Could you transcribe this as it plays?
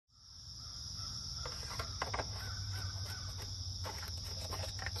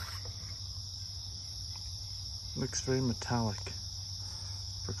Looks very metallic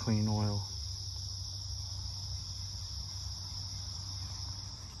for clean oil.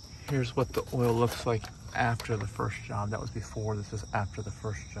 Here's what the oil looks like after the first job. That was before, this is after the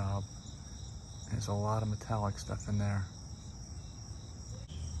first job. There's a lot of metallic stuff in there.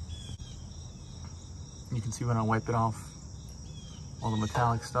 You can see when I wipe it off, all the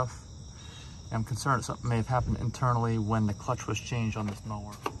metallic stuff. I'm concerned something may have happened internally when the clutch was changed on this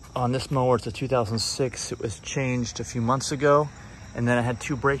mower. On this mower, it's a 2006. It was changed a few months ago, and then I had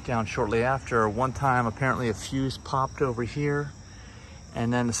two breakdowns shortly after. One time, apparently a fuse popped over here,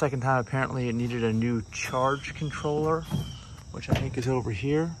 and then the second time, apparently it needed a new charge controller, which I think is over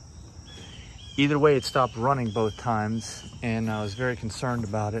here. Either way, it stopped running both times, and I was very concerned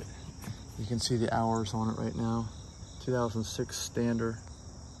about it. You can see the hours on it right now. 2006 standard,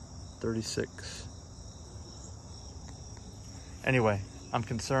 36. Anyway, I'm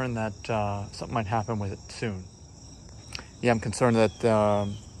concerned that something might happen with it soon. Yeah, I'm concerned that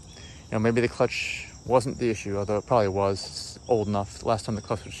maybe the clutch wasn't the issue, although it probably was. It's old enough. The last time the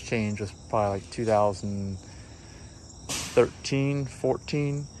clutch was changed was probably like 2013,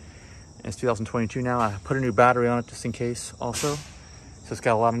 14. And it's 2022 now. I put a new battery on it just in case also. So it's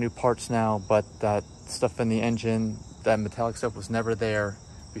got a lot of new parts now, but that stuff in the engine, that metallic stuff was never there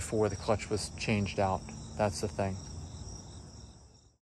before the clutch was changed out. That's the thing.